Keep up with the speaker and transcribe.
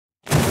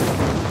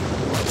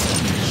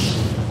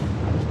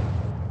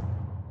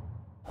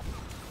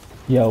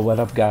Yo, what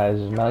up guys?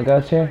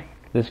 Malgus here.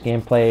 This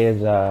gameplay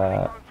is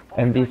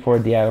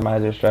MV4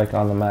 Deatomizer Strike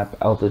on the map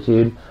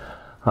Altitude.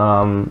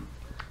 Um,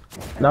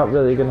 Not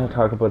really gonna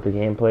talk about the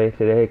gameplay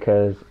today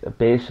because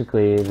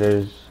basically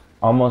there's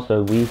almost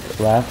a week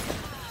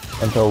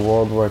left until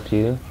World War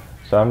II,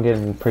 so I'm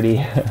getting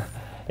pretty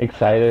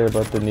excited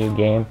about the new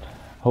game.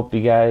 Hope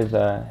you guys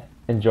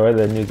enjoy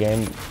the new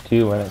game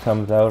too when it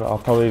comes out. I'll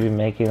probably be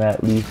making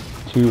at least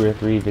 2 or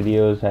 3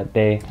 videos that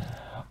day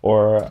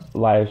or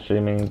live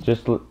streaming.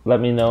 Just let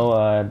me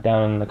know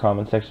down in the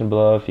comment section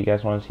below if you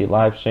guys want to see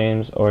live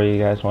streams or you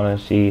guys want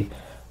to see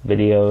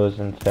videos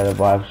instead of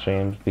live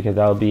streams, because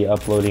I'll be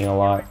uploading a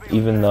lot,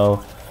 even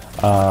though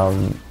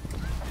I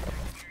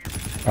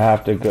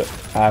have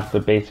to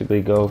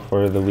basically go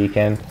for the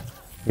weekend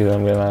because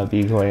I'm gonna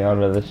be going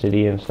out of the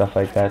city and stuff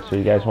like that, so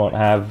you guys won't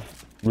have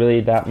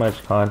really that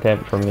much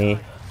content from me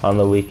on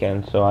the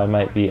weekend. So I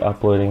might be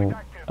uploading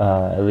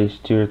at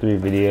least 2 or 3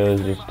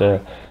 videos just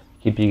to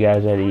keep you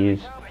guys at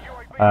ease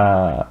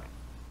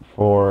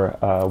for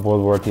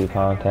World War II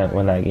content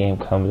when that game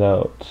comes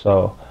out.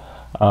 So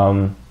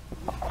um,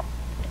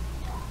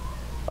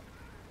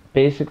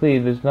 basically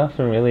there's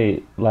nothing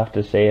really left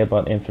to say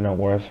about Infinite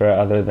Warfare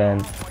other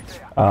than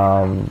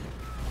um,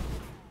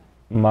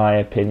 my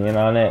opinion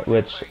on it,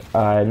 which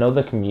I know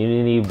the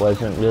community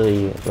wasn't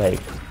really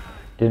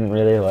didn't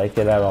really like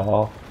it at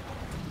all,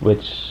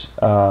 which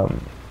I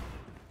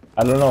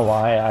don't know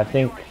why. I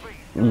think,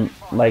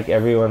 like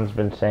everyone's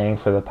been saying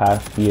for the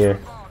past year,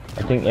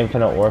 I think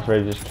Infinite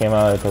Warfare just came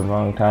out at the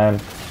wrong time.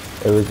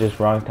 It was just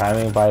wrong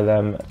timing by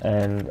them,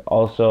 and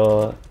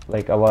also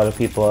like a lot of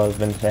people have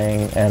been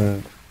saying,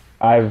 and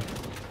I've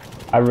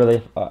I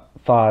really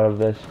thought of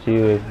this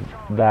too, is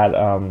that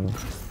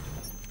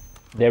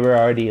they were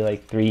already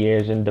like 3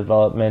 years in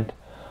development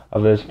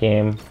of this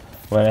game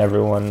when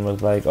everyone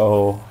was like,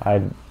 oh,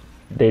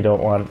 they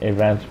don't want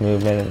advanced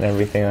movement and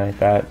everything like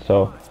that.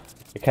 So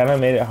it kind of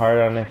made it hard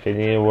on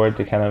Infinity Ward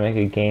to kind of make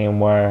a game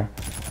where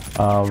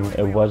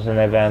it was an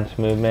advanced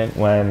movement,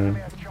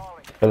 when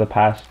for the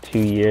past 2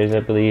 years, I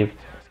believe,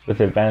 with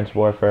Advanced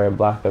Warfare and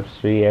Black Ops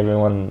 3,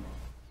 everyone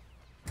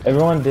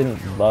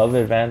didn't love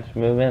advanced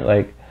movement.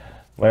 Like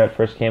when it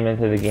first came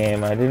into the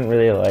game, I didn't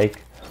really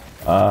like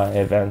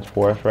Advanced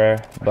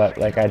Warfare, but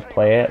like I'd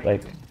play it.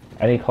 Like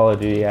any Call of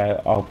Duty,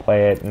 I'll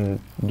play it and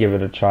give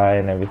it a try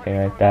and everything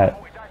like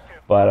that.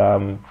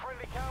 But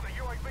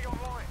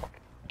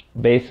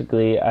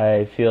basically,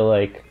 I feel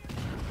like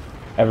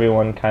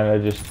everyone kind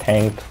of just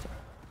tanked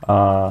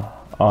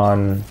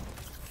on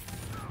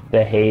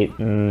the hate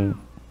and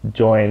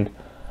joined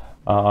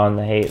on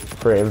the hate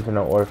for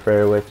Infinite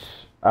Warfare, which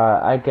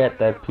I get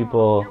that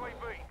people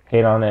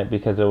hate on it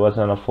because it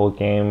wasn't a full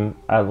game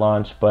at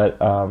launch, but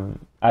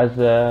as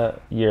the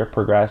year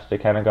progressed, it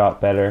kind of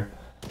got better,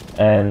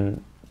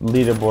 and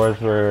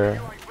leaderboards were,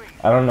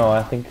 I don't know,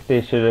 I think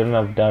they shouldn't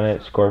have done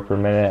it score per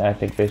minute. I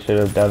think they should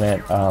have done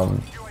it,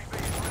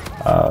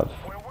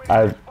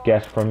 I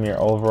guess, from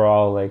your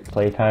overall like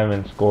playtime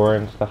and score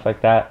and stuff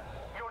like that,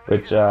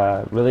 which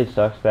really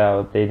sucks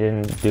that they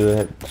didn't do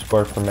it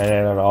score per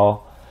minute at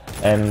all.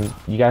 And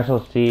you guys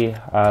will see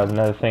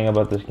another thing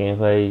about this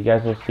gameplay. You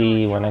guys will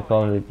see when I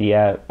call in the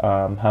Diat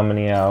how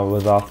many I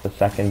was off the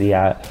second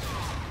Diat.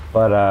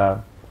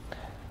 But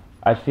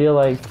I feel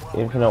like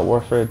Infinite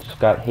Warfare just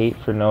got hate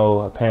for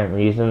no apparent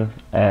reason,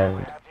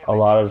 and a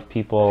lot of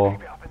people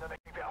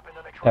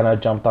kind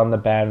of jumped on the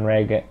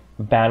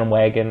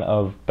bandwagon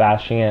of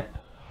bashing it,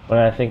 when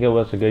I think it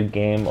was a good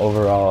game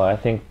overall. I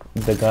think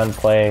the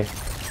gunplay,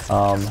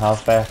 how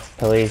fast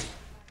paced,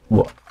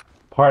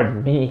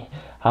 pardon me,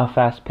 how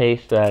fast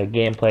paced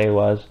gameplay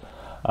was.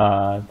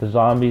 The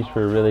zombies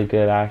were really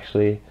good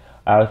actually.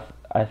 I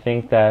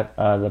think that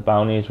the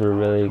bounties were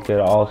really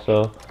good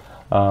also.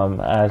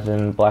 As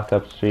in Black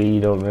Ops 3,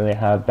 you don't really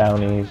have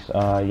bounties.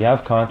 You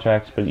have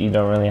contracts, but you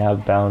don't really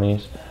have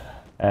bounties.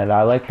 And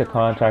I like the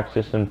contract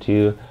system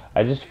too.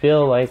 I just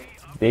feel like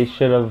they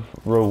should have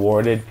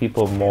rewarded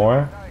people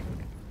more.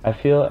 I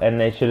feel, and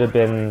they should have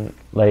been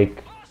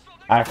like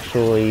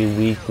actually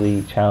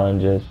weekly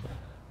challenges.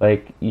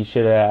 Like you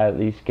should at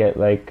least get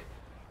like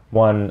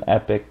one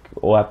epic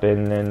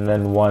weapon and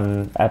then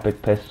one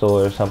epic pistol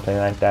or something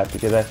like that,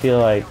 because I feel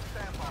like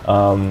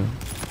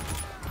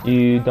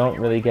you don't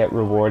really get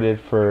rewarded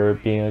for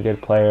being a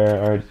good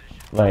player or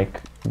like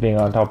being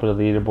on top of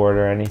the leaderboard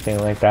or anything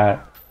like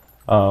that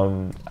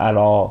at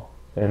all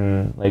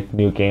in like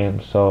new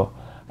games. So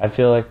I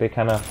feel like they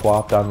kind of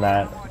flopped on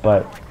that,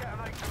 but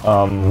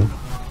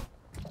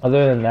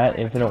other than that,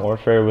 Infinite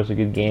Warfare was a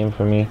good game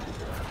for me.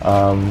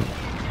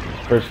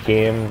 First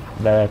game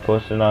that I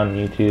posted on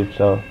YouTube,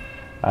 so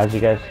as you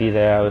guys see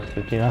there, I was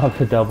 15 off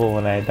the double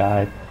when I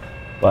died,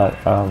 but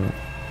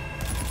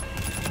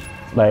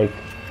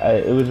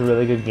it was a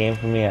really good game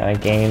for me. I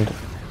gained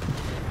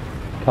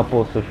a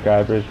couple of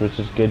subscribers, which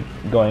is good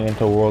going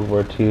into World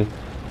War II,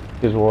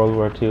 because World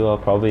War II I'll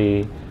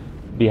probably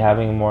be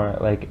having more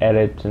like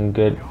edits and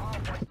good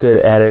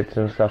edits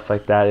and stuff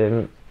like that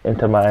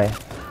into my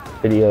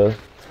videos.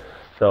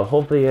 So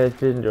hopefully you guys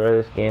did enjoy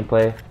this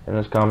gameplay and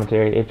this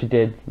commentary. If you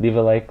did, leave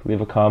a like,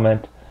 leave a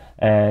comment,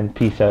 and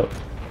peace out.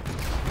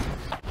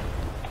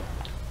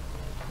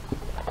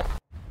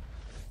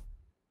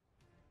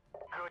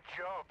 Good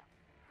job.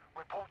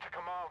 Report to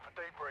command for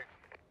debrief.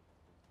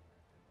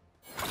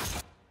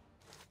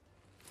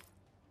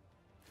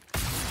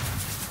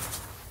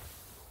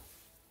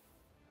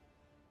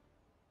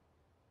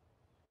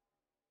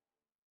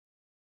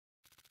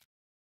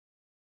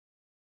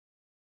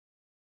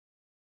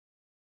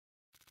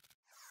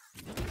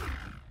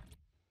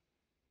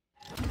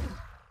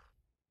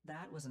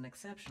 That was an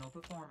exceptional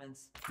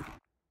performance.